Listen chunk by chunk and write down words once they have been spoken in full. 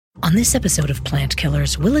On this episode of Plant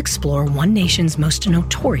Killers, we'll explore one nation's most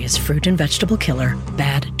notorious fruit and vegetable killer,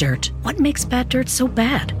 bad dirt. What makes bad dirt so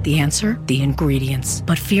bad? The answer? The ingredients.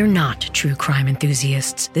 But fear not, true crime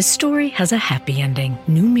enthusiasts. This story has a happy ending.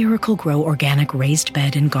 New Miracle Grow organic raised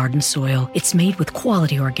bed and garden soil. It's made with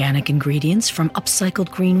quality organic ingredients from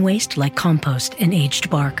upcycled green waste like compost and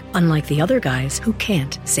aged bark. Unlike the other guys who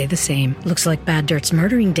can't say the same. Looks like bad dirt's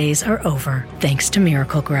murdering days are over, thanks to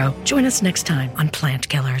Miracle Grow. Join us next time on Plant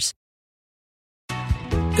Killers.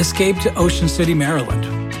 Escape to Ocean City, Maryland,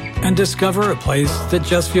 and discover a place that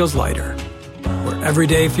just feels lighter, where every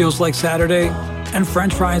day feels like Saturday and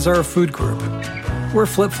French fries are a food group, where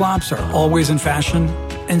flip-flops are always in fashion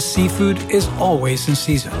and seafood is always in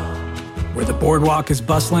season, where the boardwalk is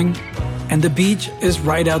bustling and the beach is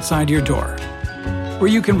right outside your door, where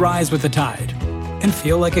you can rise with the tide and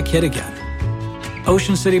feel like a kid again.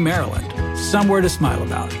 Ocean City, Maryland, somewhere to smile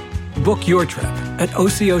about. Book your trip at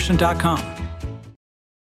OCOcean.com.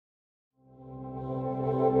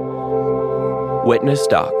 Witness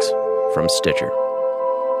Docs from Stitcher.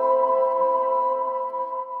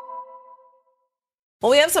 Well,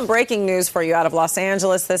 we have some breaking news for you out of Los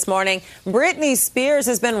Angeles this morning. Britney Spears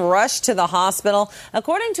has been rushed to the hospital.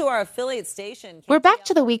 According to our affiliate station... We're back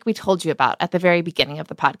to the week we told you about at the very beginning of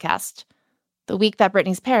the podcast. The week that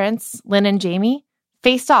Britney's parents, Lynne and Jamie,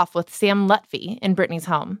 faced off with Sam Lutfi in Britney's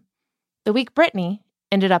home. The week Britney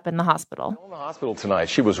ended up in the hospital. In the hospital tonight,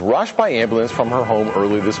 she was rushed by ambulance from her home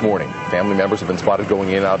early this morning. Family members have been spotted going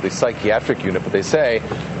in and out of the psychiatric unit, but they say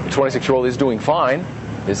the 26-year-old is doing fine.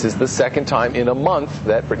 This is the second time in a month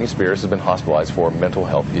that Britney Spears has been hospitalized for mental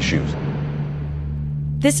health issues.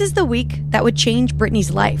 This is the week that would change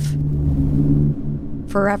Britney's life.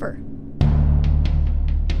 Forever.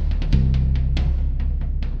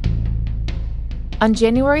 On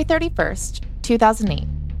January 31st, 2008,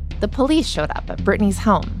 the police showed up at Britney's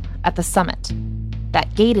home at the Summit,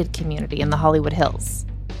 that gated community in the Hollywood Hills.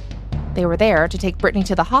 They were there to take Britney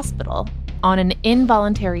to the hospital on an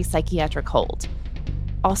involuntary psychiatric hold,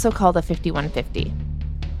 also called a 5150.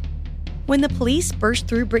 When the police burst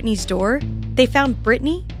through Britney's door, they found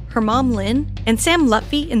Britney, her mom Lynne, and Sam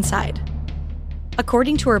Lutfi inside.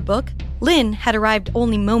 According to her book, Lynne had arrived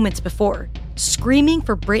only moments before, screaming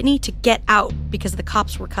for Britney to get out because the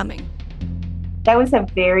cops were coming. That was a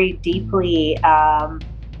very deeply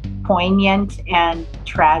poignant and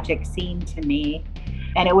tragic scene to me.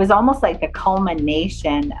 And it was almost like the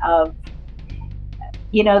culmination of,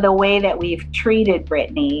 the way that we've treated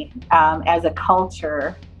Britney as a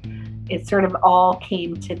culture. It sort of all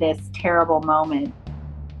came to this terrible moment.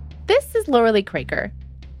 This is Laura Lee Craker,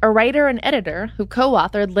 a writer and editor who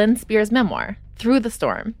co-authored Lynne Spears' memoir, Through the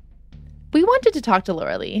Storm. We wanted to talk to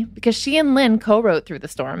Laura Lee because she and Lynne co-wrote Through the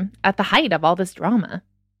Storm at the height of all this drama.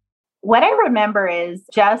 What I remember is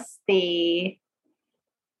just the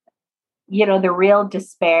real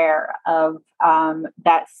despair of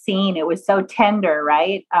that scene. It was so tender,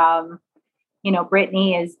 right?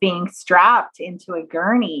 Britney is being strapped into a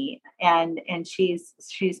gurney and she's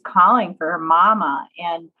calling for her mama.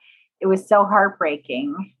 And it was so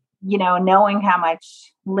heartbreaking, knowing how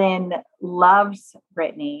much Lynne loves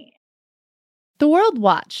Britney. The world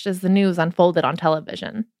watched as the news unfolded on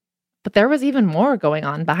television, but there was even more going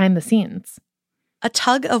on behind the scenes. A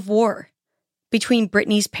tug of war between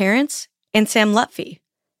Britney's parents and Sam Lutfi.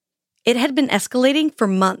 It had been escalating for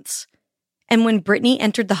months, and when Britney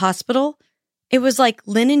entered the hospital, it was like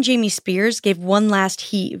Lynne and Jamie Spears gave one last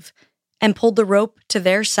heave and pulled the rope to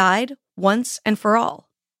their side once and for all.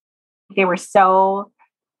 They were so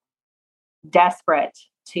desperate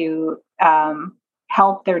to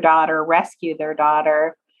help their daughter, rescue their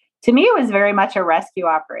daughter. To me, it was very much a rescue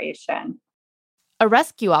operation. A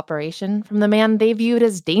rescue operation from the man they viewed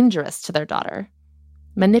as dangerous to their daughter,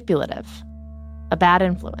 manipulative, a bad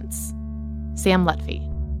influence, Sam Lutfi.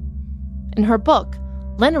 In her book,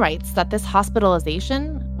 Lynne writes that this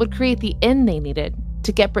hospitalization would create the end they needed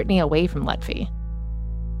to get Britney away from Lutfi.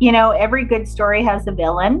 Every good story has a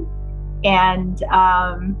villain. And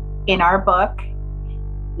in our book,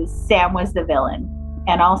 Sam was the villain.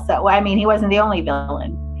 And also, he wasn't the only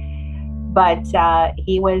villain, but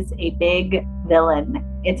he was a big villain.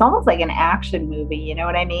 It's almost like an action movie, you know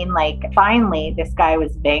what I mean? Like, finally, this guy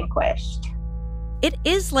was vanquished. It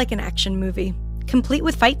is like an action movie, complete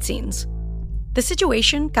with fight scenes. The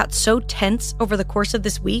situation got so tense over the course of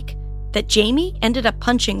this week that Jamie ended up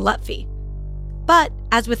punching Lutfi. But,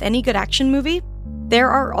 as with any good action movie, there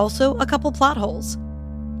are also a couple plot holes.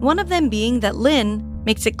 One of them being that Lynne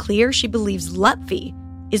makes it clear she believes Lutfi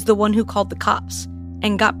is the one who called the cops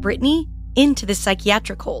and got Britney into this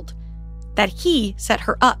psychiatric hold, that he set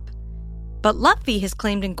her up. But Lutfi has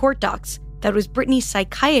claimed in court docs that it was Britney's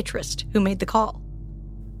psychiatrist who made the call.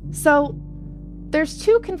 So, there's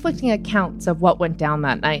two conflicting accounts of what went down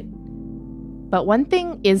that night. But one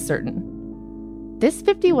thing is certain. This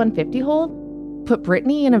 5150 hold put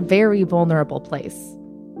Britney in a very vulnerable place.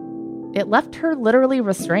 It left her literally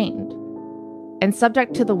restrained and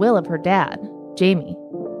subject to the will of her dad, Jamie.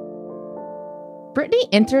 Britney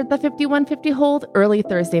entered the 5150 hold early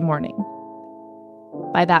Thursday morning.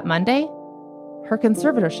 By that Monday, her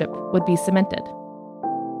conservatorship would be cemented.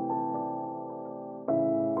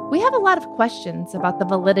 We have a lot of questions about the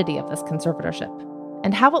validity of this conservatorship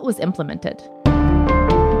and how it was implemented.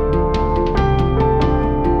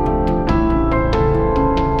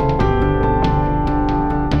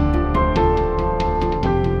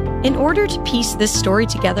 In order to piece this story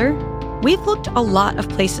together, we've looked a lot of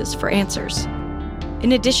places for answers.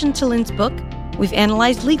 In addition to Lynne's book, we've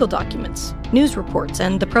analyzed legal documents, news reports,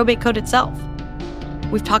 and the probate code itself.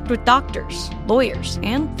 We've talked with doctors, lawyers,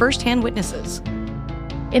 and first-hand witnesses.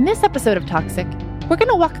 In this episode of Toxic, we're going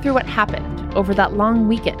to walk through what happened over that long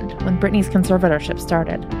weekend when Britney's conservatorship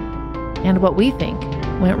started, and what we think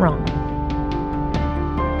went wrong.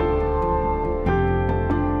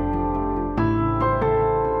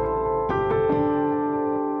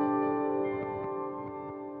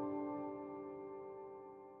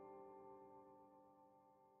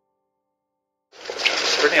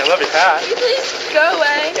 Britney, I love your hat. Can you please go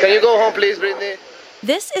away? Can you go home, please, Britney?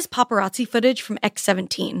 This is paparazzi footage from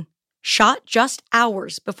X-17, shot just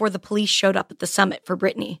hours before the police showed up at the summit for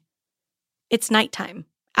Britney. It's nighttime,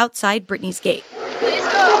 outside Britney's gate. Please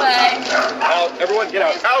go away. Out, everyone get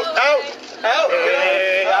out. Out.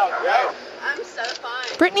 I'm so fine.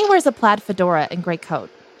 Britney wears a plaid fedora and gray coat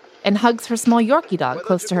and hugs her small Yorkie dog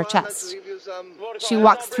close to her chest. She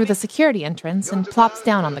walks through the security entrance and plops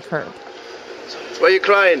down on the curb. Why are you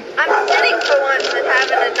crying? I'm sitting for once and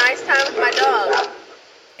having a nice time with my dog.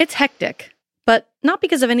 It's hectic, but not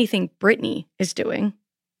because of anything Britney is doing.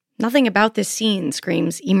 Nothing about this scene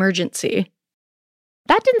screams emergency.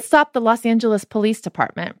 That didn't stop the Los Angeles Police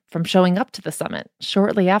Department from showing up to the summit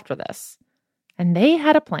shortly after this. And they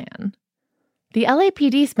had a plan. The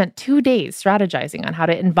LAPD spent 2 days strategizing on how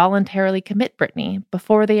to involuntarily commit Britney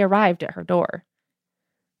before they arrived at her door.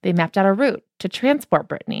 They mapped out a route to transport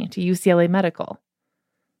Britney to UCLA Medical.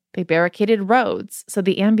 They barricaded roads so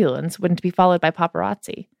the ambulance wouldn't be followed by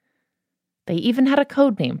paparazzi. They even had a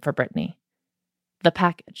code name for Britney: the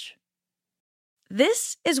package.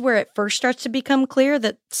 This is where it first starts to become clear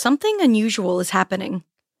that something unusual is happening.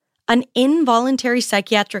 An involuntary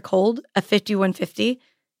psychiatric hold, a 5150,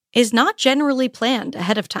 is not generally planned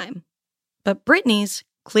ahead of time. But Britney's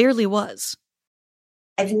clearly was.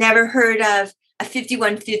 I've never heard of a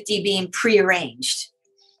 5150 being prearranged.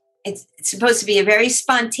 It's supposed to be a very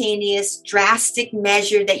spontaneous, drastic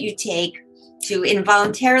measure that you take to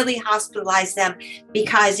involuntarily hospitalize them,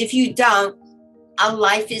 because if you don't, a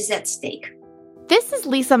life is at stake. This is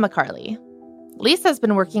Lisa McCarley. Lisa's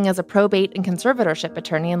been working as a probate and conservatorship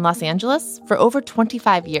attorney in Los Angeles for over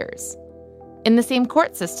 25 years, in the same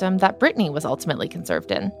court system that Britney was ultimately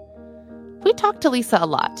conserved in. We talked to Lisa a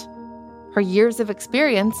lot. Her years of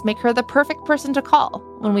experience make her the perfect person to call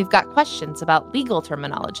when we've got questions about legal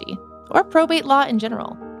terminology or probate law in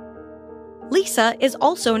general. Lisa is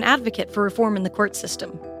also an advocate for reform in the court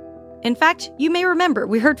system. In fact, you may remember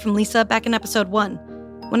we heard from Lisa back in episode 1,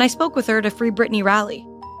 when I spoke with her at a Free Britney rally.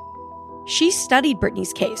 She studied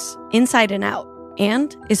Britney's case inside and out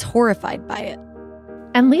and is horrified by it.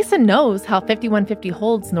 And Lisa knows how 5150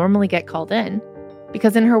 holds normally get called in,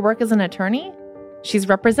 because in her work as an attorney, she's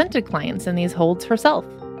represented clients in these holds herself.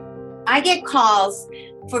 I get calls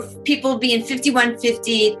for people being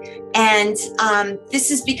 5150, and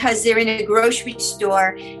this is because they're in a grocery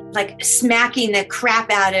store, like smacking the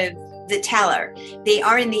crap out of the teller. They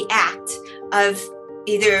are in the act of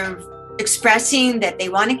either expressing that they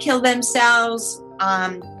want to kill themselves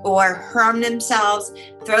or harm themselves,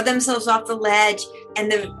 throw themselves off the ledge,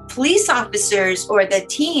 and the police officers or the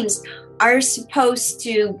teams are supposed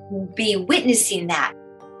to be witnessing that.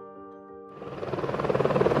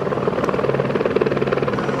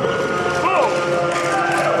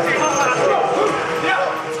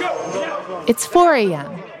 It's 4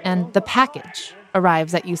 a.m., and the package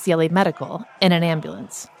arrives at UCLA Medical in an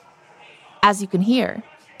ambulance. As you can hear,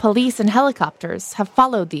 police and helicopters have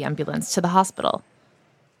followed the ambulance to the hospital.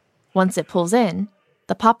 Once it pulls in,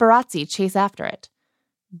 the paparazzi chase after it,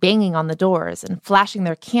 banging on the doors and flashing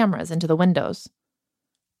their cameras into the windows.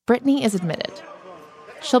 Britney is admitted.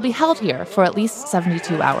 She'll be held here for at least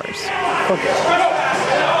 72 hours.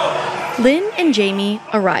 Lynne and Jamie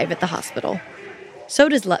arrive at the hospital. So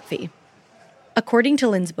does Lutfi. According to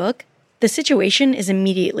Lynne's book, the situation is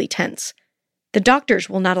immediately tense. The doctors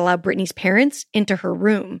will not allow Britney's parents into her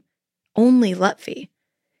room, only Lutfi.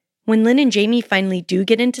 When Lynne and Jamie finally do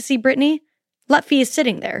get in to see Britney, Lutfi is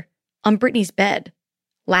sitting there, on Britney's bed,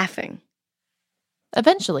 laughing.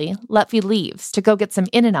 Eventually, Lutfi leaves to go get some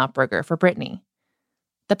In-N-Out burger for Britney.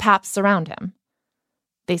 The Paps surround him.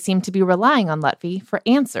 They seem to be relying on Lutfi for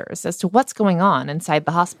answers as to what's going on inside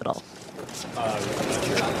the hospital.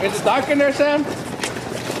 Is the doctor in there, Sam?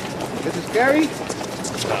 Is it scary? No.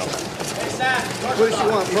 Hey, Sam. What does she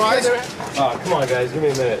want, fries? Oh, come on, guys. Give me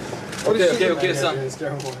a minute. Okay,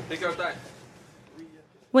 son. Take our time.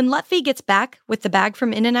 When Lutfi gets back with the bag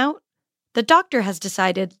from In-N-Out, the doctor has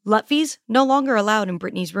decided Lutfi's no longer allowed in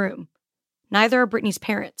Britney's room. Neither are Britney's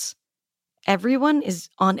parents. Everyone is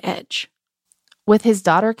on edge. With his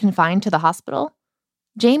daughter confined to the hospital,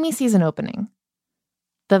 Jamie sees an opening.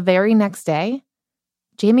 The very next day,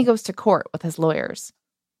 Jamie goes to court with his lawyers.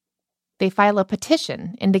 They file a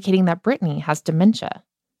petition indicating that Britney has dementia.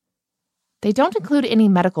 They don't include any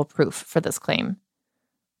medical proof for this claim,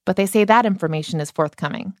 but they say that information is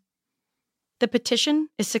forthcoming. The petition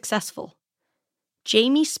is successful.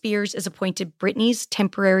 Lynne Spears is appointed Britney's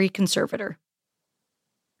temporary conservator.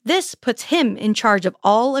 This puts him in charge of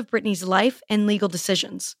all of Britney's life and legal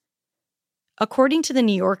decisions. According to The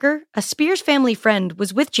New Yorker, a Spears family friend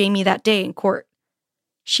was with Jamie that day in court.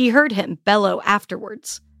 She heard him bellow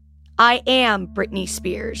afterwards, "I am Britney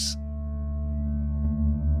Spears."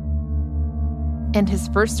 And his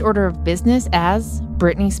first order of business as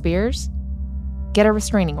Britney Spears? Get a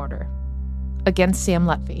restraining order against Sam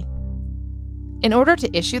Lutfi. In order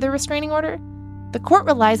to issue the restraining order, the court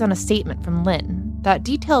relies on a statement from Lynne that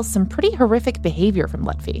details some pretty horrific behavior from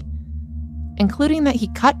Lutfi, including that he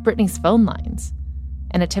cut Britney's phone lines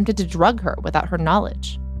and attempted to drug her without her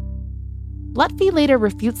knowledge. Lutfi later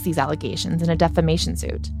refutes these allegations in a defamation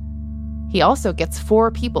suit. He also gets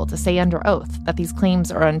 4 people to say under oath that these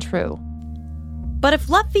claims are untrue. But if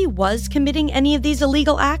Lutfi was committing any of these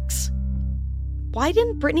illegal acts, why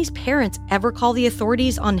didn't Britney's parents ever call the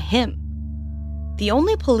authorities on him? The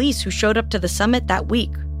only police who showed up to the summit that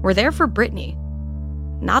week were there for Britney,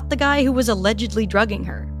 not the guy who was allegedly drugging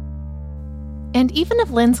her. And even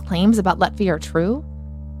if Lynne's claims about Lutfi are true,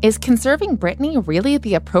 is conserving Britney really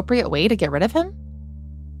the appropriate way to get rid of him?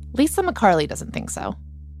 Lisa McCarley doesn't think so.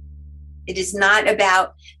 It is not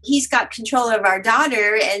about he's got control of our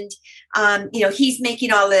daughter and, he's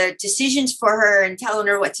making all the decisions for her and telling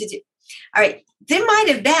her what to do. All right. There might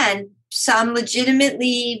have been some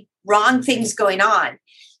legitimately wrong things going on.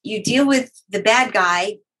 You deal with the bad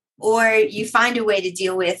guy or you find a way to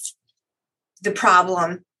deal with the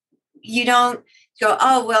problem. You don't go,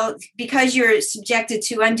 oh, well, because you're subjected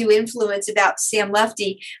to undue influence about Sam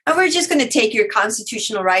Lutfi, we're just going to take your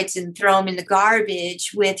constitutional rights and throw them in the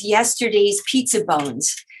garbage with yesterday's pizza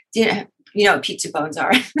bones. You know what pizza bones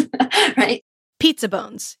are, right? Pizza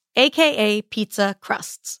bones, a.k.a. pizza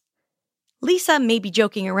crusts. Lisa may be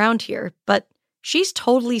joking around here, but she's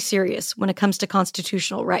totally serious when it comes to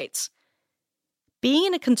constitutional rights. Being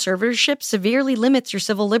in a conservatorship severely limits your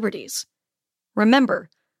civil liberties. Remember,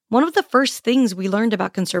 one of the first things we learned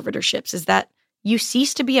about conservatorships is that you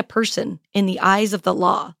cease to be a person in the eyes of the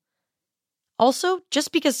law. Also,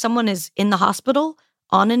 just because someone is in the hospital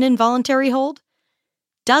on an involuntary hold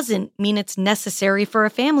doesn't mean it's necessary for a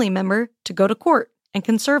family member to go to court and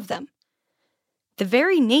conserve them. The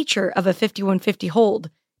very nature of a 5150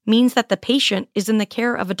 hold means that the patient is in the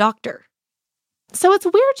care of a doctor. So it's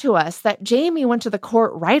weird to us that Jamie went to the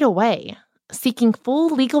court right away, seeking full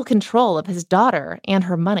legal control of his daughter and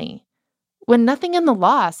her money, when nothing in the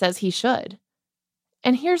law says he should.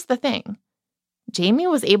 And here's the thing. Jamie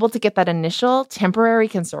was able to get that initial temporary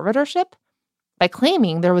conservatorship by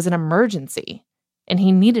claiming there was an emergency, and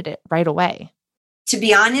he needed it right away. To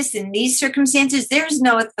be honest, in these circumstances, there's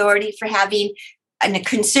no authority for having a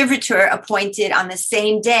conservator appointed on the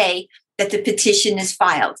same day that the petition is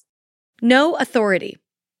filed. No authority.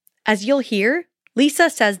 As you'll hear, Lisa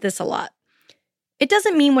says this a lot. It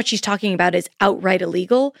doesn't mean what she's talking about is outright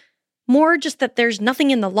illegal, more just that there's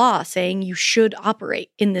nothing in the law saying you should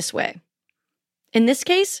operate in this way. In this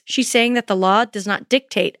case, she's saying that the law does not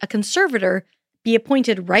dictate a conservator be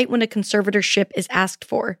appointed right when a conservatorship is asked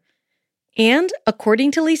for. And,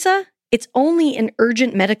 according to Lisa, it's only in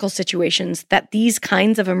urgent medical situations that these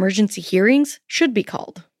kinds of emergency hearings should be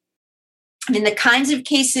called. In the kinds of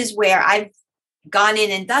cases where I've gone in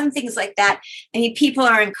and done things like that, I mean, people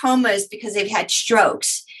are in comas because they've had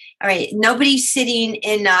strokes. All right, nobody's sitting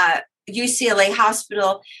in a UCLA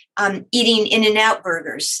hospital eating In-N-Out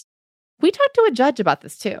burgers. We talked to a judge about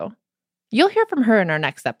this too. You'll hear from her in our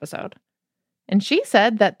next episode. And she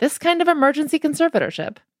said that this kind of emergency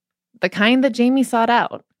conservatorship, the kind that Jamie sought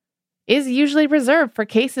out, is usually reserved for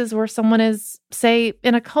cases where someone is, say,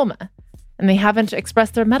 in a coma, and they haven't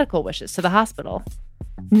expressed their medical wishes to the hospital.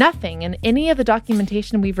 Nothing in any of the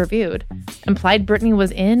documentation we've reviewed implied Britney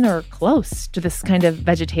was in or close to this kind of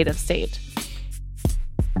vegetative state.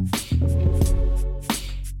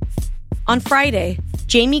 On Friday,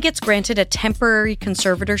 Jamie gets granted a temporary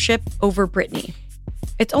conservatorship over Britney.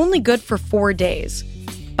 It's only good for 4 days.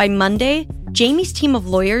 By Monday, Jamie's team of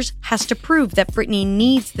lawyers has to prove that Britney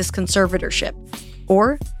needs this conservatorship,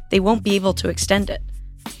 or they won't be able to extend it.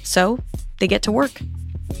 So, they get to work.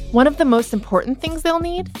 One of the most important things they'll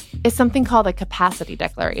need is something called a capacity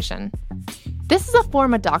declaration. This is a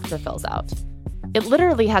form a doctor fills out. It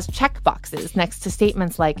literally has check boxes next to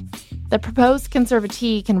statements like, the proposed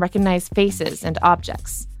conservatee can recognize faces and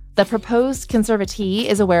objects. The proposed conservatee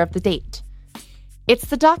is aware of the date. It's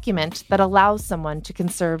the document that allows someone to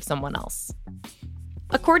conserve someone else.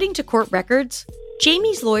 According to court records,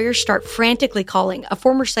 Jamie's lawyers start frantically calling a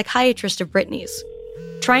former psychiatrist of Britney's,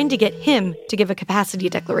 trying to get him to give a capacity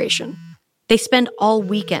declaration. They spend all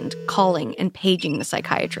weekend calling and paging the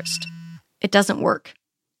psychiatrist. It doesn't work.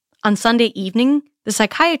 On Sunday evening, the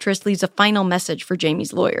psychiatrist leaves a final message for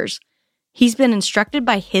Jamie's lawyers. He's been instructed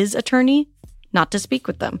by his attorney not to speak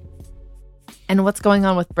with them. And what's going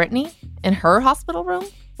on with Britney in her hospital room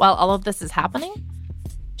while all of this is happening?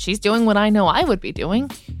 She's doing what I know I would be doing,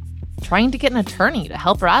 trying to get an attorney to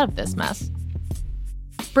help her out of this mess.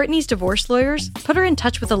 Britney's divorce lawyers put her in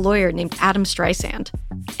touch with a lawyer named Adam Streisand.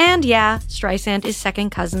 And yeah, Streisand is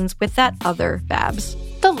second cousins with that other Babs.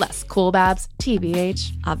 The less cool Babs,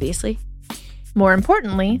 TBH. Obviously. More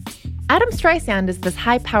importantly, Adam Streisand is this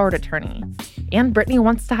high-powered attorney, and Britney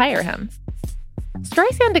wants to hire him.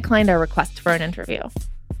 Streisand declined our request for an interview,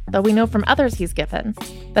 though we know from others he's given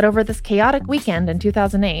that over this chaotic weekend in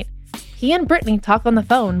 2008, he and Britney talk on the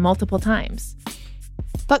phone multiple times.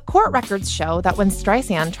 But court records show that when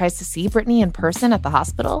Streisand tries to see Britney in person at the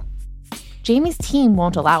hospital, Jamie's team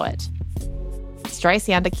won't allow it.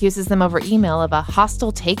 Streisand accuses them over email of a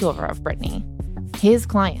hostile takeover of Britney, his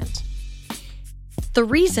client. The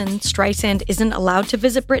reason Streisand isn't allowed to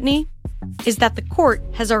visit Britney is that the court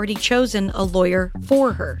has already chosen a lawyer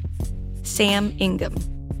for her, Sam Ingham.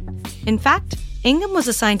 In fact, Ingham was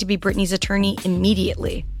assigned to be Britney's attorney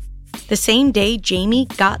immediately, the same day Jamie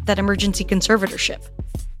got that emergency conservatorship.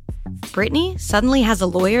 Britney suddenly has a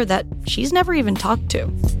lawyer that she's never even talked to.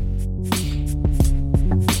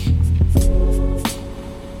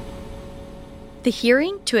 The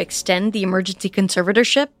hearing to extend the emergency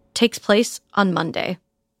conservatorship takes place on Monday.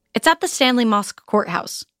 It's at the Stanley Mosque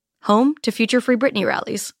Courthouse, home to future Free Britney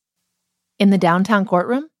rallies. In the downtown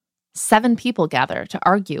courtroom, 7 people gather to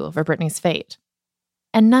argue over Britney's fate.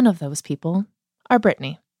 And none of those people are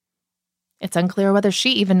Britney. It's unclear whether she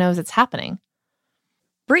even knows it's happening.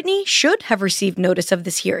 Britney should have received notice of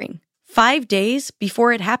this hearing 5 days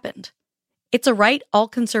before it happened. It's a right all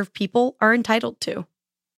conserved people are entitled to.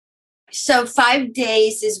 So 5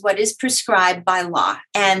 days is what is prescribed by law.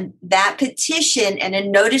 And that petition and a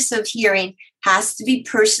notice of hearing has to be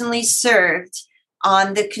personally served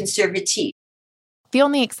on the conservatee. The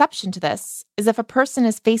only exception to this is if a person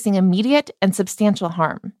is facing immediate and substantial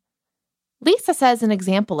harm. Lisa says an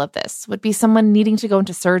example of this would be someone needing to go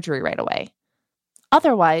into surgery right away.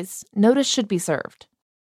 Otherwise, notice should be served.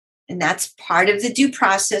 And that's part of the due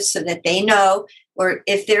process so that they know, or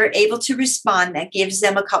if they're able to respond, that gives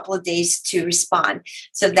them a couple of days to respond.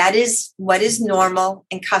 So that is what is normal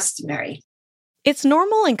and customary. It's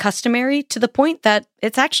normal and customary to the point that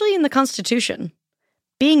it's actually in the Constitution.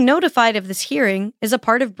 Being notified of this hearing is a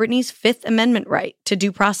part of Britney's Fifth Amendment right to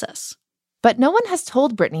due process. But no one has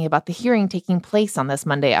told Britney about the hearing taking place on this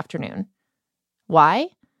Monday afternoon. Why?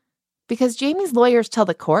 Because Jamie's lawyers tell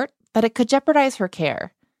the court that it could jeopardize her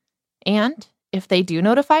care. And if they do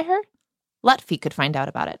notify her, Lutfi could find out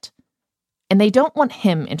about it. And they don't want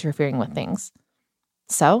him interfering with things.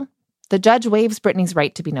 So, the judge waives Britney's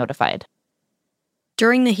right to be notified.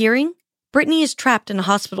 During the hearing, Britney is trapped in a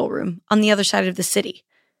hospital room on the other side of the city.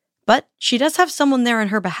 But she does have someone there on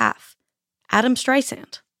her behalf, Adam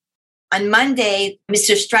Streisand. On Monday,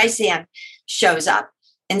 Mr. Streisand shows up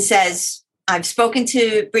and says, I've spoken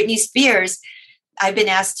to Britney Spears. I've been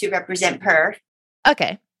asked to represent her.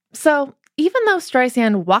 Okay, so even though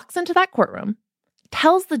Streisand walks into that courtroom,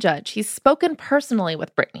 tells the judge he's spoken personally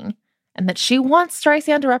with Britney, and that she wants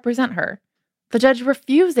Streisand to represent her, the judge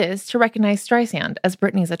refuses to recognize Streisand as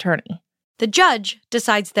Britney's attorney. The judge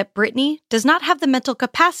decides that Britney does not have the mental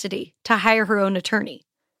capacity to hire her own attorney.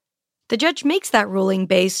 The judge makes that ruling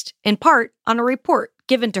based, in part, on a report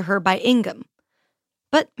given to her by Ingham,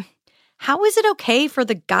 But how is it okay for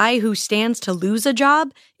the guy who stands to lose a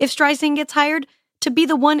job if Streisand gets hired to be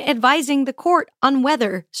the one advising the court on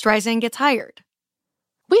whether Streisand gets hired?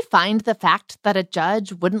 We find the fact that a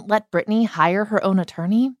judge wouldn't let Britney hire her own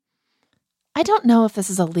attorney. I don't know if this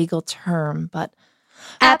is a legal term, but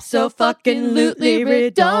abso-fucking-lutely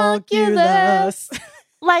ridiculous.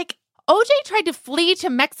 Like, OJ tried to flee to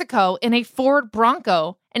Mexico in a Ford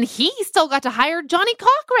Bronco, and he still got to hire Johnny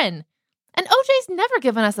Cochran. And OJ's never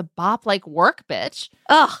given us a bop like work, bitch.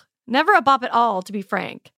 Ugh, never a bop at all, to be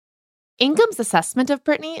frank. Ingham's assessment of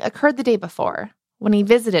Britney occurred the day before, when he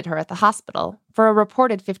visited her at the hospital for a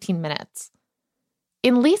reported 15 minutes.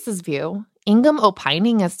 In Lisa's view, Ingham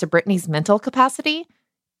opining as to Britney's mental capacity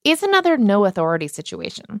is another no-authority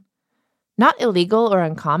situation. Not illegal or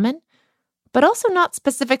uncommon, but also not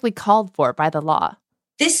specifically called for by the law.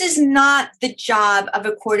 This is not the job of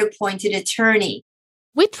a court-appointed attorney.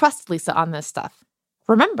 We trust Lisa on this stuff.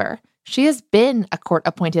 Remember, she has been a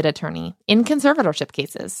court-appointed attorney in conservatorship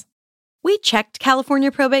cases. We checked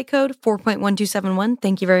California Probate Code 4.1271,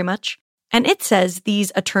 thank you very much, and it says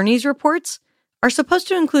these attorneys' reports are supposed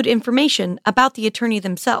to include information about the attorney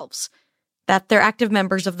themselves, that they're active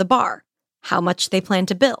members of the bar, how much they plan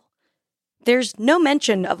to bill. There's no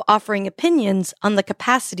mention of offering opinions on the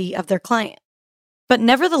capacity of their client. But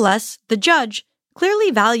nevertheless, the judge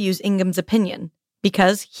clearly values Ingham's opinion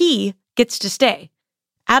because he gets to stay.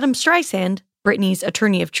 Adam Streisand, Britney's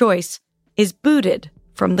attorney of choice, is booted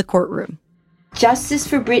from the courtroom. Justice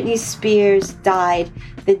for Britney Spears died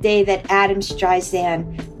the day that Adam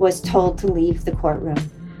Streisand was told to leave the courtroom.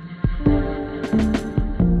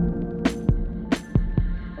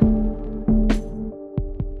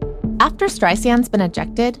 After Streisand's been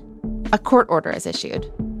ejected, a court order is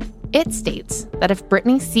issued. It states that if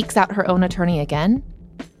Britney seeks out her own attorney again,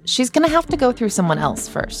 she's going to have to go through someone else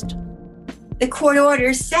first. The court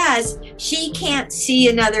order says she can't see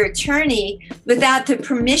another attorney without the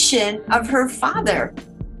permission of her father,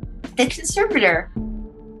 the conservator.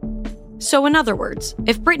 So in other words,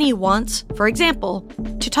 if Britney wants, for example,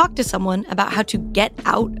 to talk to someone about how to get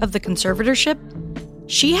out of the conservatorship,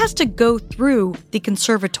 she has to go through the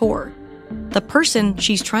conservator, the person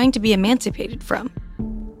she's trying to be emancipated from.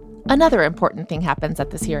 Another important thing happens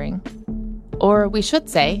at this hearing. Or we should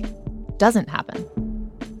say, doesn't happen.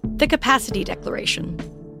 The capacity declaration.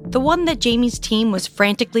 The one that Jamie's team was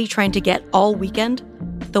frantically trying to get all weekend.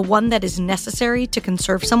 The one that is necessary to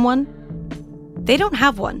conserve someone. They don't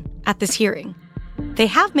have one at this hearing. They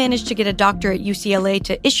have managed to get a doctor at UCLA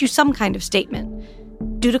to issue some kind of statement.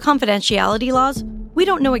 Due to confidentiality laws, we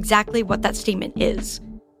don't know exactly what that statement is.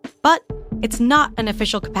 But it's not an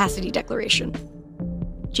official capacity declaration.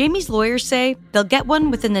 Jamie's lawyers say they'll get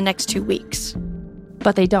one within the next 2 weeks.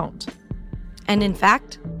 But they don't. And in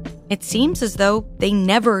fact, it seems as though they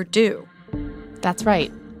never do. That's right.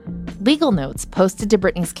 Legal notes posted to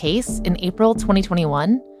Britney's case in April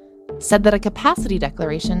 2021 said that a capacity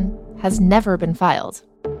declaration has never been filed.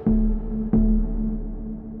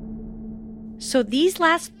 So these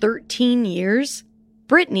last 13 years,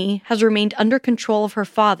 Britney has remained under control of her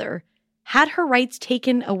father, had her rights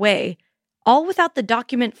taken away, all without the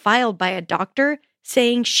document filed by a doctor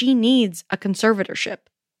saying she needs a conservatorship.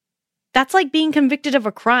 That's like being convicted of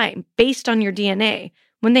a crime based on your DNA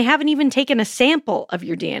when they haven't even taken a sample of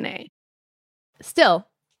your DNA. Still,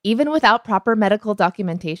 even without proper medical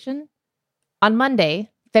documentation, on Monday,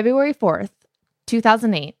 February 4th,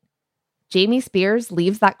 2008, Jamie Spears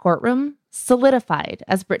leaves that courtroom solidified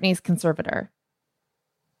as Britney's conservator.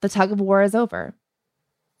 The tug of war is over.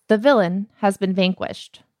 The villain has been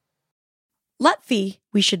vanquished. Lutfi,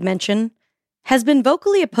 we should mention, has been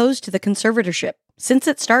vocally opposed to the conservatorship since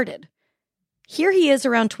it started. Here he is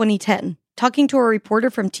around 2010, talking to a reporter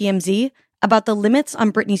from TMZ about the limits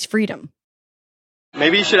on Britney's freedom.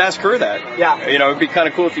 Maybe you should ask her that. Yeah. You know, it'd be kind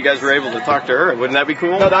of cool if you guys were able to talk to her. Wouldn't that be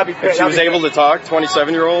cool? No, that'd be great. If she was able to talk,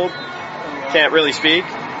 27-year-old, can't really speak,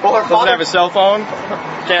 doesn't have a cell phone,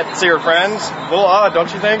 can't see her friends. A little odd,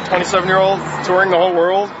 don't you think? 27-year-old touring the whole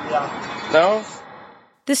world? Yeah. No?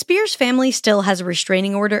 The Spears family still has a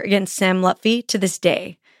restraining order against Sam Lutfi to this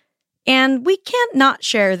day. And we can't not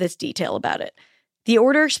share this detail about it. The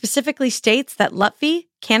order specifically states that Lutfi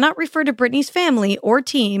cannot refer to Britney's family or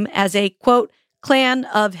team as a, quote, clan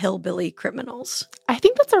of hillbilly criminals. I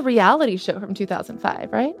think that's a reality show from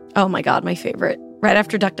 2005, right? Oh my God, my favorite. Right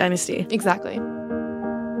after Duck Dynasty. Exactly.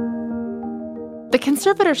 The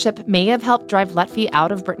conservatorship may have helped drive Lutfi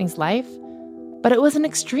out of Britney's life, but it was an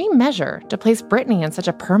extreme measure to place Britney in such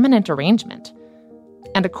a permanent arrangement.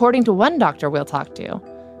 And according to one doctor we'll talk to,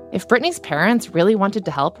 if Britney's parents really wanted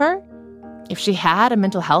to help her, if she had a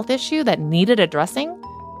mental health issue that needed addressing,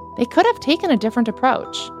 They could have taken a different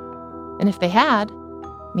approach. And if they had,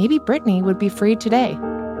 maybe Britney would be freed today.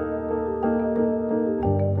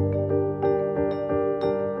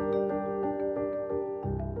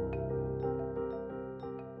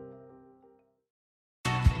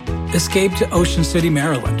 Escape to Ocean City,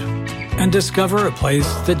 Maryland, and discover a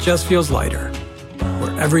place that just feels lighter,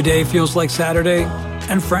 where every day feels like Saturday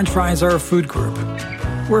and French fries are a food group,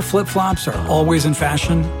 where flip-flops are always in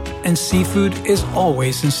fashion and seafood is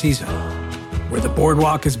always in season, where the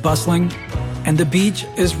boardwalk is bustling and the beach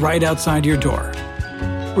is right outside your door,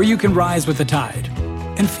 where you can rise with the tide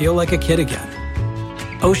and feel like a kid again.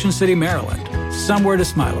 Ocean City, Maryland, somewhere to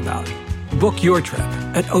smile about. Book your trip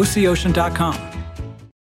at OCOcean.com.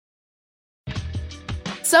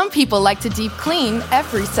 Some people like to deep clean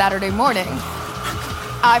every Saturday morning.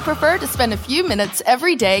 I prefer to spend a few minutes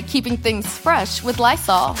every day keeping things fresh with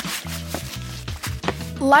Lysol.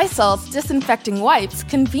 Lysol's disinfecting wipes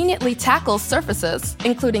conveniently tackle surfaces,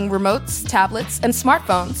 including remotes, tablets, and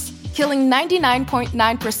smartphones, killing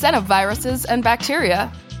 99.9% of viruses and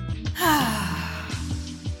bacteria.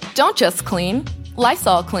 Don't just clean,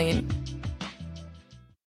 Lysol clean.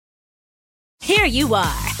 Here you are,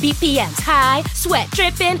 BPMs high, sweat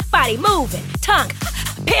dripping, body moving, tongue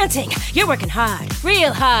panting. You're working hard,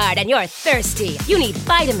 real hard, and you're thirsty. You need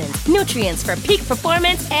vitamins, nutrients for peak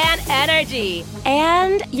performance and energy.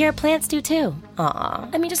 And your plants do too. Aw,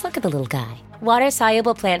 I mean, just look at the little guy.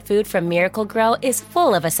 Water-soluble plant food from Miracle Grow is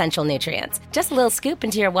full of essential nutrients. Just a little scoop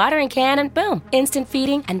into your watering can and boom, instant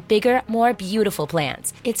feeding and bigger, more beautiful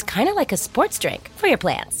plants. It's kind of like a sports drink for your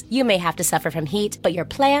plants. You may have to suffer from heat, but your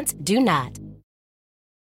plants do not.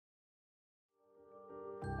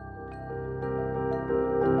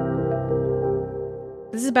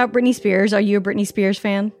 This is about Britney Spears. Are you a Britney Spears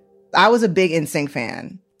fan? I was a big NSYNC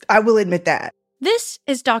fan. I will admit that. This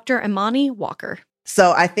is Dr. Imani Walker.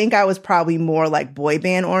 So I think I was probably more like boy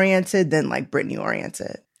band oriented than like Britney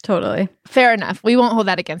oriented. Totally. Fair enough. We won't hold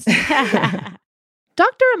that against you.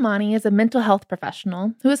 Dr. Imani is a mental health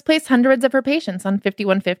professional who has placed hundreds of her patients on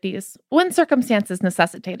 5150s when circumstances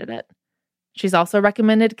necessitated it. She's also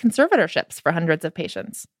recommended conservatorships for hundreds of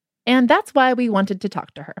patients. And that's why we wanted to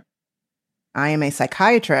talk to her. I am a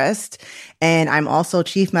psychiatrist, and I'm also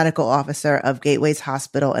chief medical officer of Gateways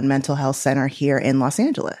Hospital and Mental Health Center here in Los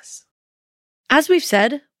Angeles. As we've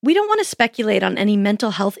said, we don't want to speculate on any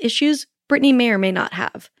mental health issues Britney may or may not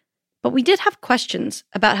have. But we did have questions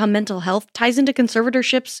about how mental health ties into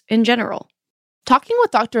conservatorships in general. Talking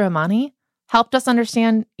with Dr. Imani helped us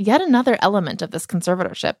understand yet another element of this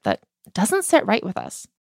conservatorship that doesn't sit right with us.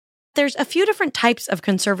 There's a few different types of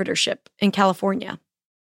conservatorship in California.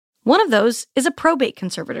 One of those is a probate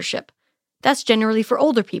conservatorship. That's generally for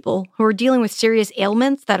older people who are dealing with serious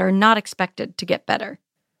ailments that are not expected to get better.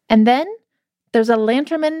 And then there's a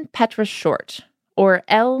Lanterman Petrus Short, or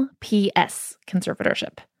LPS,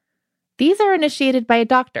 conservatorship. These are initiated by a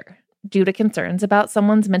doctor due to concerns about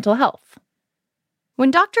someone's mental health.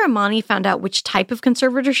 When Dr. Imani found out which type of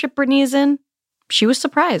conservatorship Britney is in, she was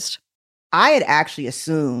surprised. I had actually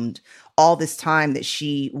assumed all this time that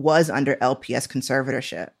she was under LPS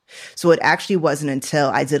conservatorship. So it actually wasn't until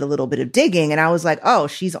I did a little bit of digging and I was like, oh,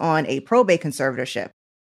 she's on a probate conservatorship.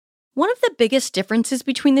 One of the biggest differences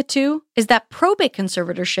between the two is that probate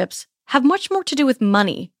conservatorships have much more to do with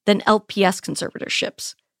money than LPS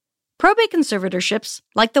conservatorships. Probate conservatorships,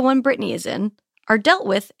 like the one Britney is in, are dealt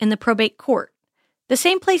with in the probate court, the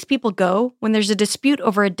same place people go when there's a dispute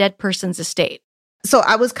over a dead person's estate. So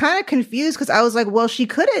I was kind of confused because I was like, well,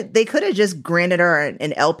 they could have just granted her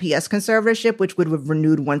an LPS conservatorship, which would have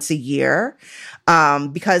renewed once a year,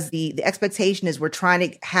 because the expectation is we're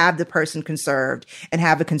trying to have the person conserved and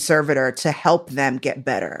have a conservator to help them get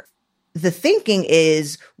better. The thinking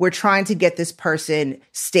is we're trying to get this person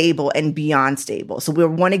stable and beyond stable. So we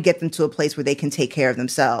want to get them to a place where they can take care of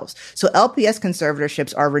themselves. So LPS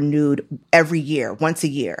conservatorships are renewed every year, once a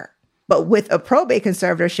year. But with a probate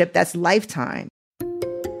conservatorship, that's lifetime.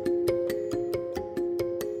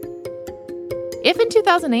 If in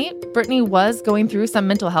 2008, Britney was going through some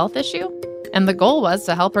mental health issue, and the goal was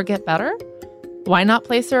to help her get better, why not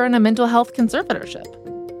place her in a mental health conservatorship?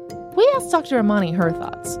 We asked Dr. Imani her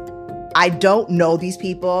thoughts. I don't know these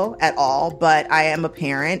people at all, but I am a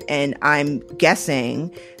parent, and I'm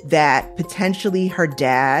guessing that potentially her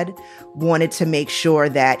dad wanted to make sure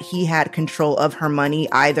that he had control of her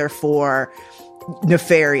money, either for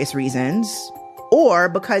nefarious reasons or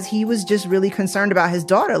because he was just really concerned about his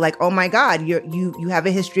daughter. Like, oh my God, you have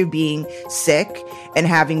a history of being sick and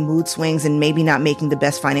having mood swings and maybe not making the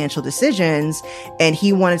best financial decisions. And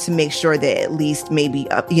he wanted to make sure that at least maybe,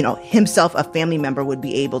 himself, a family member, would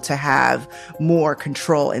be able to have more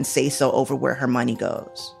control and say so over where her money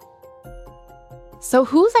goes. So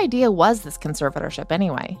whose idea was this conservatorship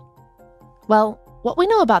anyway? Well, what we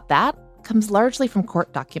know about that comes largely from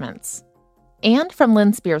court documents and from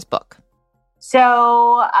Lynne Spears' book.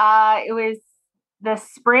 So it was the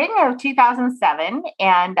spring of 2007,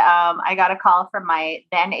 and I got a call from my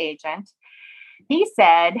then agent. He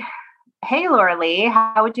said, "Hey, Laura Lee,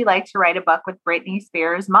 how would you like to write a book with Britney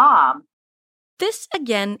Spears' mom?" This,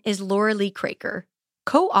 again, is Laura Lee Craker,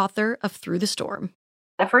 co-author of Through the Storm.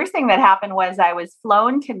 The first thing that happened was I was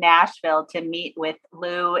flown to Nashville to meet with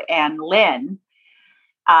Lou and Lynne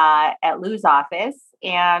at Lou's office.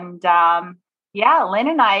 And Lynne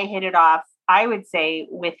and I hit it off, I would say,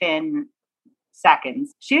 within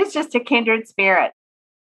seconds. She was just a kindred spirit.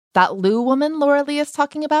 That Lou woman Laura Lee is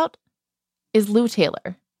talking about is Lou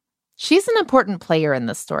Taylor. She's an important player in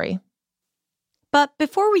this story. But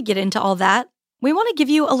before we get into all that, we want to give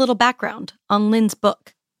you a little background on Lynne's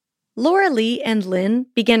book. Laura Lee and Lynne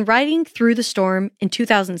began writing Through the Storm in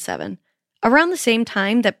 2007, around the same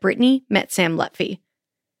time that Britney met Sam Lutfi.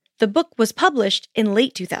 The book was published in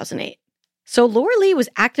late 2008, so Laura Lee was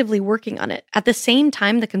actively working on it at the same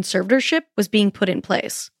time the conservatorship was being put in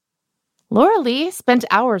place. Laura Lee spent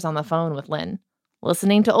hours on the phone with Lynne,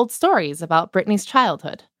 listening to old stories about Britney's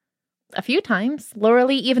childhood. A few times, Laura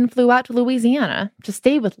Lee even flew out to Louisiana to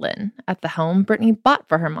stay with Lynne at the home Britney bought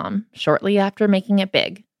for her mom shortly after making it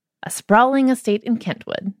big. A sprawling estate in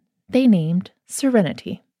Kentwood they named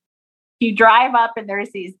Serenity. You drive up and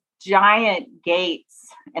there's these giant gates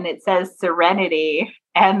and it says Serenity.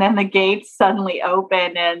 And then the gates suddenly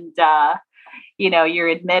open and, you're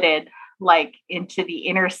admitted like into the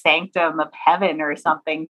inner sanctum of heaven or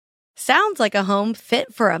something. Sounds like a home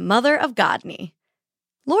fit for a mother of Godney.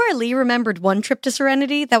 Laura Lee remembered one trip to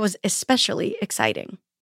Serenity that was especially exciting.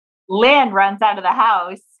 Lynne runs out of the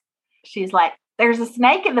house. She's like, "There's a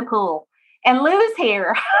snake in the pool and Lou's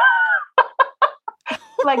here."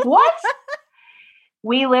 Like, what?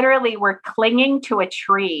 We literally were clinging to a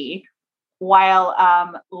tree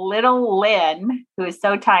while little Lynne, who is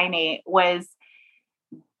so tiny, was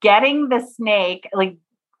getting the snake like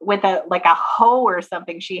with a hoe or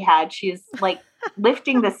something she had. She's like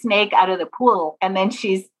lifting the snake out of the pool, and then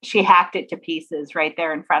she hacked it to pieces right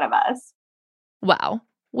there in front of us. Wow.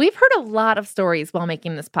 We've heard a lot of stories while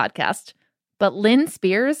making this podcast, but Lynne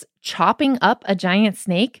Spears chopping up a giant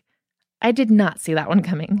snake? I did not see that one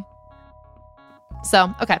coming.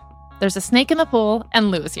 So, okay, there's a snake in the pool and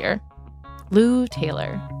Lou's here. Lou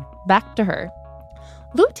Taylor. Back to her.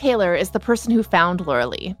 Lou Taylor is the person who found Laura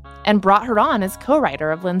Lee and brought her on as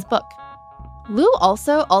co-writer of Lynne's book. Lou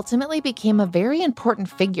also ultimately became a very important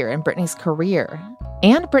figure in Britney's career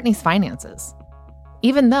and Britney's finances.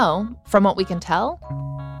 Even though, from what we can tell,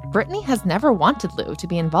 Britney has never wanted Lou to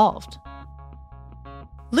be involved.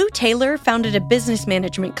 Lou Taylor founded a business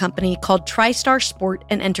management company called TriStar Sport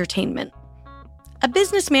and Entertainment. A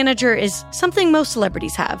business manager is something most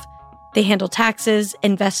celebrities have. They handle taxes,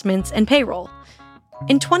 investments, and payroll.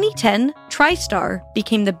 In 2010, TriStar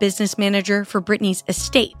became the business manager for Britney's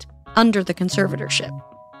estate under the conservatorship.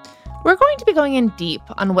 We're going to be going in deep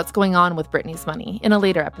on what's going on with Britney's money in a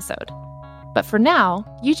later episode. But for now,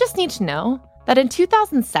 you just need to know that in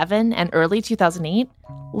 2007 and early 2008,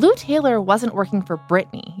 Lou Taylor wasn't working for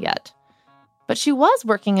Britney yet. But she was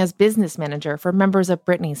working as business manager for members of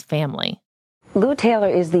Britney's family. Lou Taylor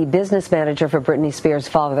is the business manager for Britney Spears'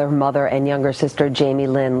 father, mother, and younger sister, Jamie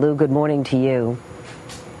Lynn. Lou, good morning to you.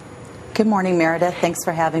 Good morning, Meredith. Thanks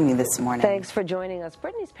for having me this morning. Thanks for joining us.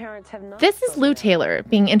 Britney's parents have not... This is Lou Taylor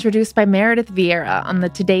being introduced by Meredith Vieira on the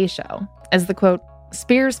Today Show as the, quote,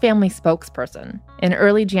 Spears family spokesperson in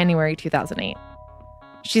early January 2008.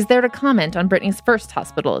 She's there to comment on Britney's first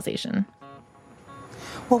hospitalization.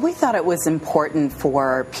 Well, we thought it was important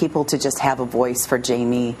for people to just have a voice for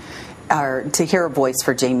Jamie, or to hear a voice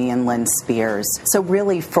for Jamie and Lynne Spears. So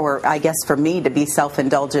really for me to be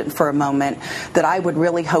self-indulgent for a moment, that I would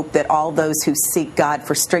really hope that all those who seek God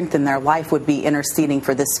for strength in their life would be interceding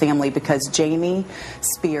for this family, because Jamie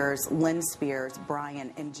Spears, Lynne Spears,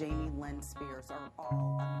 Brian, and Jamie Lynne Spears are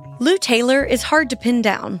all amazing. Lou Taylor is hard to pin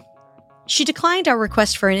down. She declined our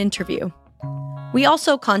request for an interview. We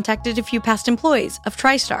also contacted a few past employees of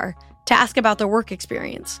TriStar to ask about their work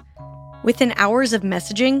experience. Within hours of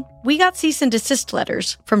messaging, we got cease and desist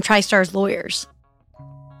letters from TriStar's lawyers.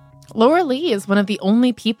 Laura Lee is one of the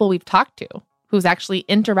only people we've talked to who's actually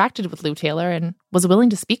interacted with Lou Taylor and was willing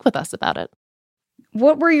to speak with us about it.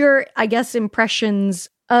 What were your, I guess, impressions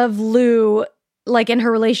of Lou, like in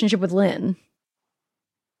her relationship with Lynne?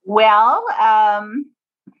 Well, I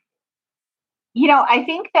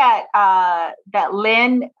think that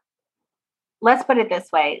Lynne, let's put it this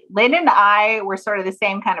way. Lynne and I were sort of the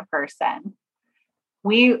same kind of person.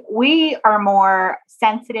 We are more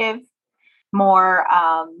sensitive, more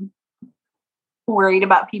worried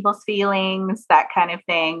about people's feelings, that kind of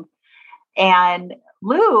thing. And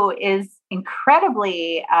Lou is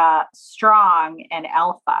incredibly strong and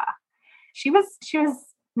alpha. She was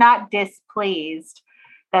not displeased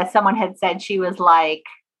that someone had said she was like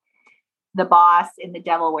the boss in The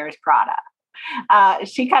Devil Wears Prada.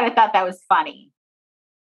 She kind of thought that was funny.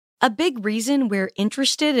 A big reason we're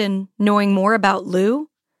interested in knowing more about Lou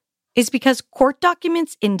is because court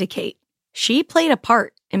documents indicate she played a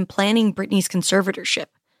part in planning Britney's conservatorship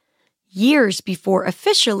years before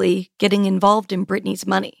officially getting involved in Britney's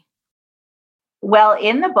money. Well,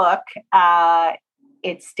 in the book,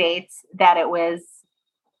 it states that it was,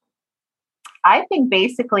 I think,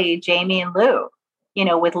 basically Jamie and Lou,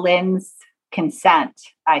 with Lynne's consent,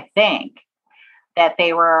 I think, that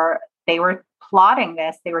they were plotting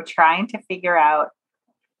this. They were trying to figure out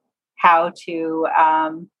how to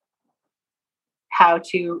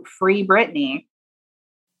free Britney.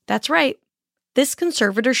 That's right. This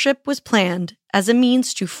conservatorship was planned as a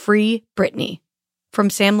means to free Britney. From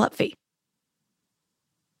Sam Lutfi.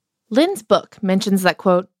 Lynne's book mentions that,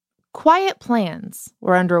 quote, quiet plans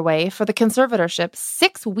were underway for the conservatorship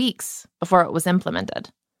 6 weeks before it was implemented.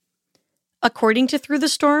 According to Through the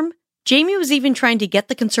Storm, Jamie was even trying to get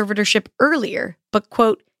the conservatorship earlier, but,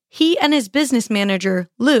 quote, he and his business manager,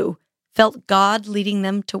 Lou, felt God leading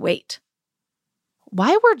them to wait.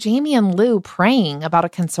 Why were Jamie and Lou praying about a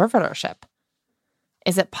conservatorship?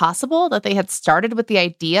 Is it possible that they had started with the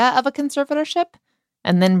idea of a conservatorship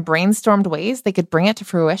and then brainstormed ways they could bring it to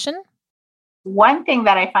fruition? One thing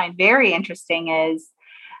that I find very interesting is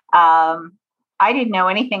I didn't know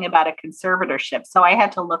anything about a conservatorship, so I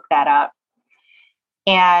had to look that up.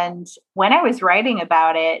 And when I was writing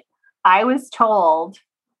about it, I was told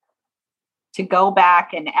to go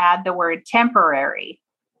back and add the word temporary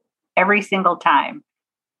every single time.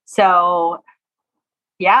 So,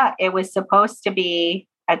 yeah, it was supposed to be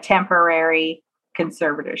a temporary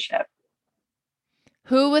conservatorship.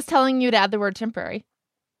 Who was telling you to add the word temporary?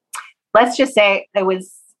 Let's just say I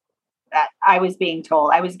was being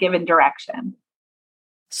told. I was given direction.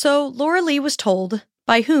 So Laura Lee was told,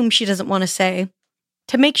 by whom she doesn't want to say,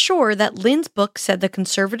 to make sure that Lynne's book said the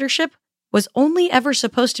conservatorship was only ever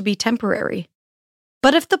supposed to be temporary.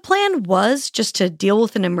 But if the plan was just to deal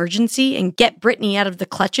with an emergency and get Britney out of the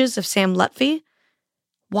clutches of Sam Lutfi,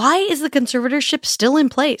 why is the conservatorship still in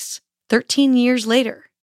place 13 years later?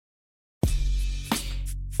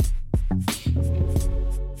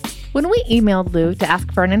 When we emailed Lou to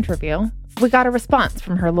ask for an interview, we got a response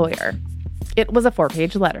from her lawyer. It was a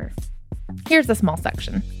 4-page letter. Here's a small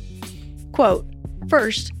section. Quote,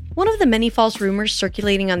 first, one of the many false rumors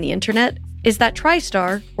circulating on the internet is that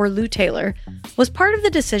TriStar, or Lou Taylor, was part of the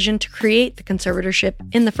decision to create the conservatorship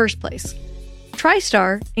in the first place.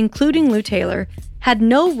 TriStar, including Lou Taylor, had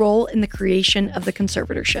no role in the creation of the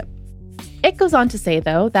conservatorship. It goes on to say,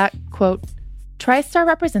 though, that, quote, TriStar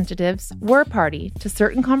representatives were party to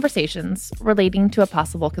certain conversations relating to a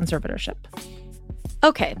possible conservatorship.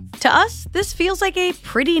 Okay, to us, this feels like a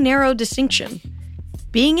pretty narrow distinction.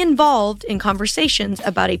 Being involved in conversations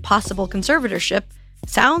about a possible conservatorship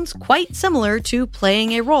sounds quite similar to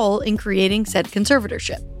playing a role in creating said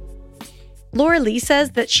conservatorship. Laura Lee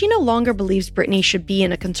says that she no longer believes Britney should be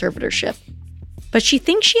in a conservatorship, but she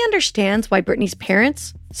thinks she understands why Britney's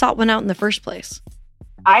parents sought one out in the first place.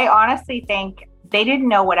 I honestly think they didn't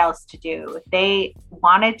know what else to do. They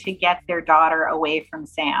wanted to get their daughter away from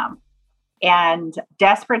Sam. And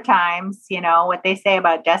desperate times, what they say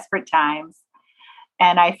about desperate times.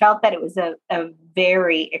 And I felt that it was a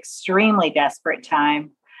very extremely desperate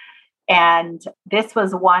time. And this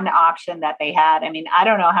was one option that they had. I mean, I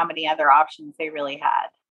don't know how many other options they really had.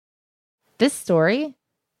 This story,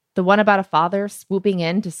 the one about a father swooping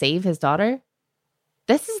in to save his daughter,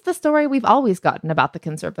 this is the story we've always gotten about the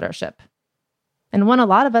conservatorship. And one a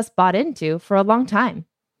lot of us bought into for a long time.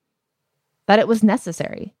 That it was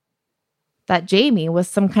necessary. That Jamie was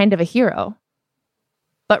some kind of a hero.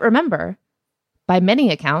 But remember, by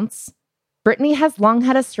many accounts, Britney has long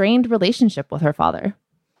had a strained relationship with her father.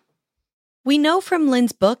 We know from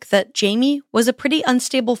Lynne's book that Jamie was a pretty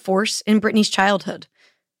unstable force in Britney's childhood.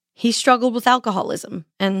 He struggled with alcoholism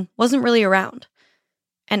and wasn't really around.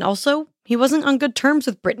 And also, he wasn't on good terms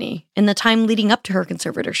with Britney in the time leading up to her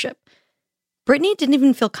conservatorship. Britney didn't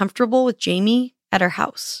even feel comfortable with Jamie at her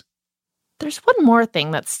house. There's one more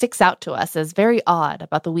thing that sticks out to us as very odd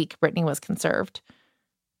about the week Britney was conserved.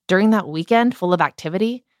 During that weekend full of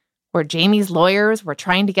activity, where Jamie's lawyers were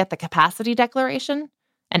trying to get the capacity declaration,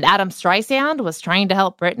 and Adam Streisand was trying to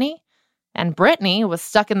help Britney, and Britney was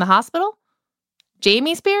stuck in the hospital,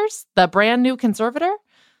 Jamie Spears, the brand new conservator,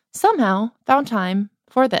 somehow found time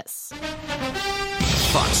for this.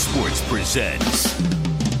 Fox Sports presents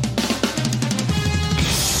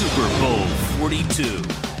Super Bowl 42.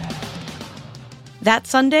 That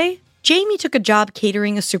Sunday, Jamie took a job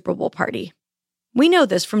catering a Super Bowl party. We know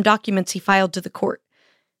this from documents he filed to the court.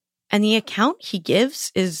 And the account he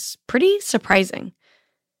gives is pretty surprising.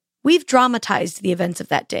 We've dramatized the events of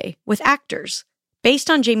that day with actors based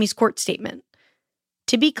on Jamie's court statement.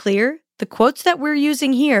 To be clear, the quotes that we're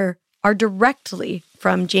using here are directly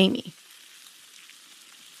from Jamie.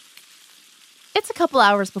 It's a couple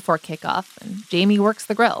hours before kickoff, and Jamie works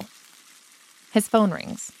the grill. His phone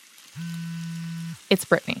rings. It's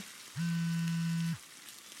Britney.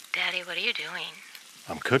 Daddy, what are you doing?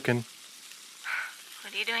 I'm cooking.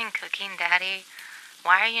 What are you doing cooking, Daddy?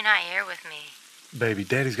 Why are you not here with me? Baby,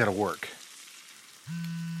 Daddy's got to work.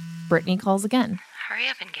 Britney calls again. Hurry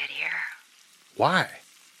up and get here. Why?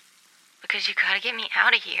 Because you gotta get me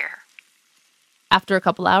out of here. After a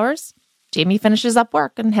couple hours, Jamie finishes up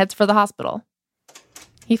work and heads for the hospital.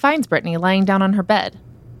 He finds Britney lying down on her bed.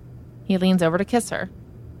 He leans over to kiss her.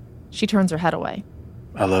 She turns her head away.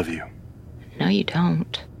 I love you. No, you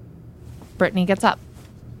don't. Britney gets up.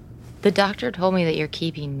 The doctor told me that you're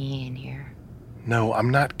keeping me in here. No, I'm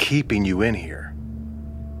not keeping you in here.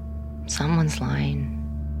 Someone's lying.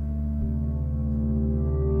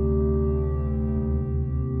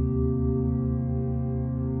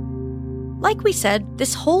 Like we said,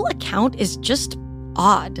 this whole account is just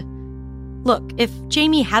odd. Look, if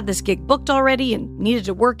Jamie had this gig booked already and needed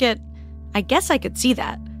to work it, I guess I could see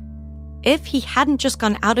that. If he hadn't just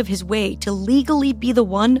gone out of his way to legally be the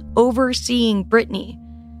one overseeing Britney.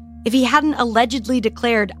 If he hadn't allegedly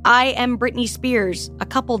declared, I am Britney Spears, a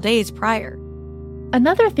couple days prior.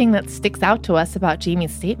 Another thing that sticks out to us about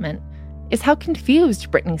Jamie's statement is how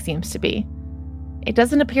confused Britney seems to be. It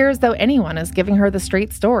doesn't appear as though anyone is giving her the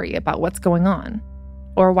straight story about what's going on,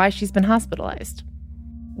 or why she's been hospitalized.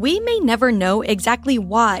 We may never know exactly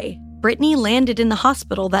why Britney landed in the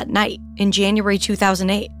hospital that night in January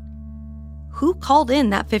 2008. Who called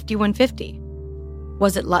in that 5150?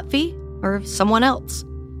 Was it Lutfi or someone else?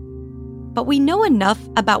 But we know enough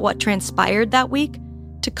about what transpired that week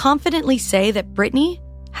to confidently say that Britney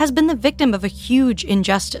has been the victim of a huge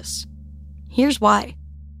injustice. Here's why.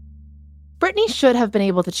 Britney should have been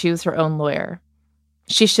able to choose her own lawyer.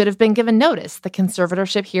 She should have been given notice the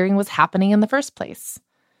conservatorship hearing was happening in the first place.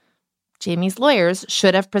 Jamie's lawyers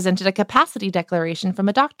should have presented a capacity declaration from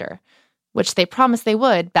a doctor, which they promised they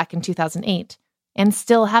would back in 2008, and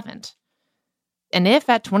still haven't. And if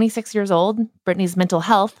at 26 years old, Britney's mental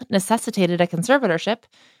health necessitated a conservatorship,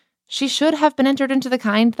 she should have been entered into the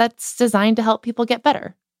kind that's designed to help people get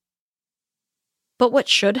better. But what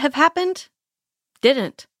should have happened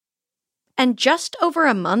didn't. And just over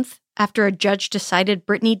a month after a judge decided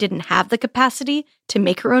Britney didn't have the capacity to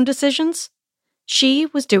make her own decisions, she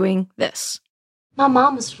was doing this. My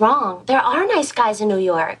mom was wrong. There are nice guys in New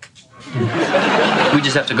York. We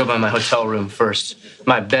just have to go by my hotel room first.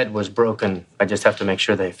 My bed was broken. I just have to make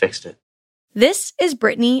sure they fixed it. This is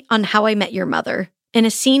Britney on How I Met Your Mother, in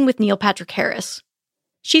a scene with Neil Patrick Harris.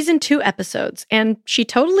 She's in 2 episodes, and she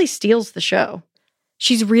totally steals the show.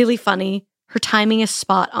 She's really funny. Her timing is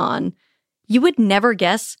spot on. You would never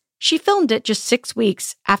guess she filmed it just 6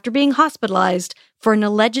 weeks after being hospitalized for an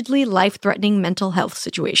allegedly life-threatening mental health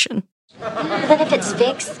situation. But then if it's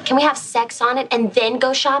fixed, can we have sex on it and then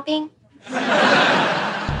go shopping?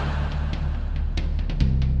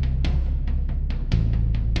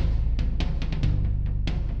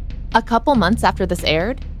 A couple months after this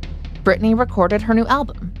aired, Britney recorded her new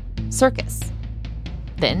album, Circus.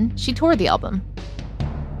 Then she toured the album.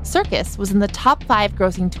 Circus was in the top 5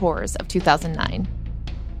 grossing tours of 2009.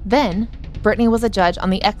 Then, Britney was a judge on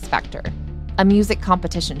The X Factor, a music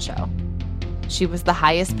competition show. She was the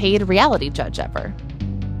highest paid reality judge ever.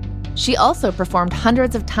 She also performed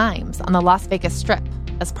hundreds of times on the Las Vegas Strip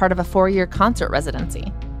as part of a 4-year concert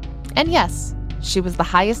residency. And yes, she was the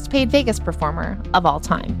highest paid Vegas performer of all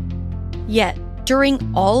time. Yet, during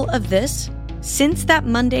all of this, since that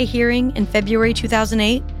Monday hearing in February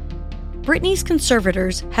 2008, Britney's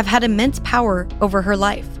conservators have had immense power over her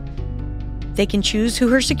life. They can choose who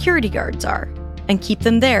her security guards are and keep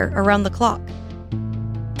them there around the clock.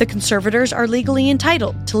 The conservators are legally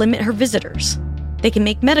entitled to limit her visitors. They can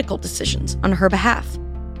make medical decisions on her behalf.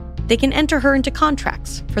 They can enter her into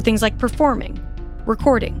contracts for things like performing,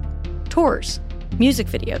 recording, tours, music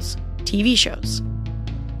videos, TV shows.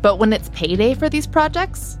 But when it's payday for these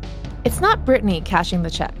projects, it's not Britney cashing the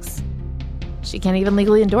checks. She can't even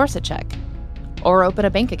legally endorse a check or open a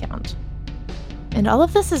bank account. And all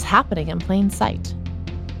of this is happening in plain sight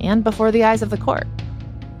and before the eyes of the court.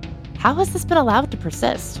 How has this been allowed to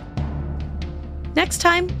persist? Next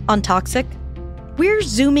time on Toxic, we're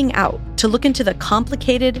zooming out to look into the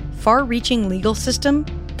complicated, far-reaching legal system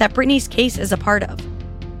that Britney's case is a part of.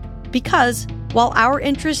 Because while our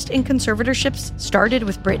interest in conservatorships started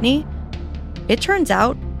with Britney, it turns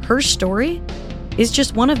out her story is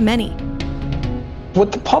just one of many.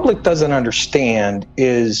 What the public doesn't understand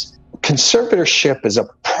is conservatorship is a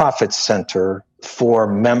profit center for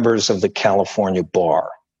members of the California bar.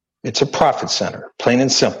 It's a profit center, plain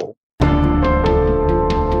and simple.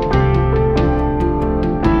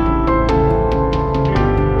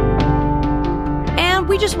 And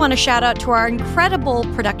we just want to shout out to our incredible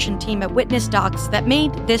production team at Witness Docs that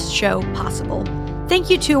made this show possible.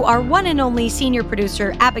 Thank you to our one and only senior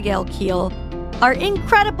producer, Abigail Keel, our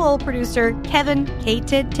incredible producer, Kevin K.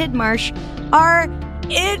 Tidmarsh, our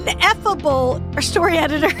ineffable story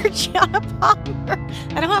editor, Gianna Palmer.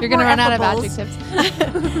 I don't have You're going to run out of effables.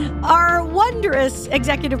 adjectives. Our wondrous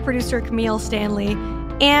executive producer, Camille Stanley,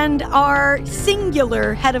 and our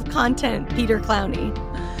singular head of content, Peter Clowney.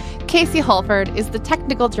 Casey Holford is the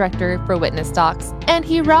technical director for Witness Docs, and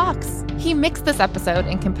he rocks. He mixed this episode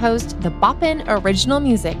and composed the boppin' original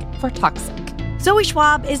music for Toxic. Zoe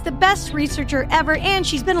Schwab is the best researcher ever, and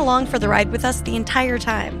she's been along for the ride with us the entire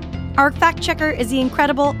time. Our fact checker is the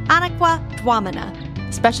incredible Anakwa Dwamana.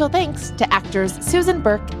 Special thanks to actors Susan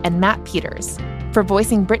Burke and Matt Peters for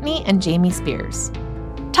voicing Britney and Jamie Spears.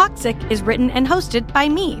 Toxic is written and hosted by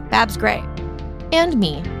me, Babs Gray. And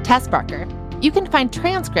me, Tess Barker. You can find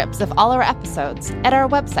transcripts of all our episodes at our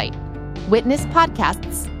website,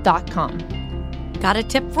 witnesspodcasts.com. Got a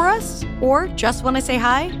tip for us? Or just want to say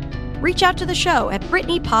hi? Reach out to the show at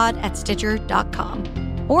BritneyPod@Stitcher.com.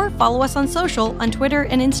 Or follow us on social on Twitter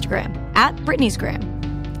and Instagram at Britney'sGram.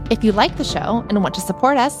 If you like the show and want to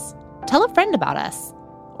support us, tell a friend about us.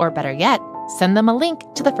 Or better yet, send them a link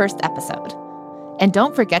to the first episode. And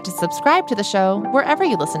don't forget to subscribe to the show wherever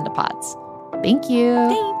you listen to pods. Thank you.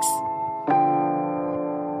 Thanks.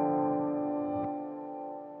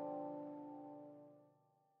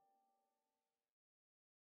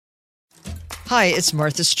 Hi, it's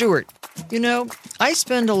Martha Stewart. You know, I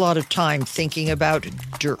spend a lot of time thinking about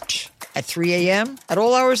dirt. At 3 a.m., at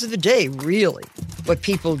all hours of the day, really. What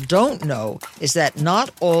people don't know is that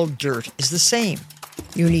not all dirt is the same.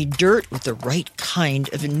 You need dirt with the right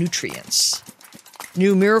kind of nutrients.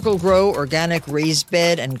 New Miracle Grow organic raised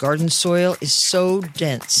bed and garden soil is so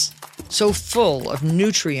dense, so full of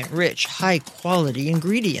nutrient-rich, high-quality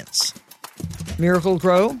ingredients. Miracle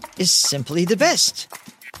Grow is simply the best.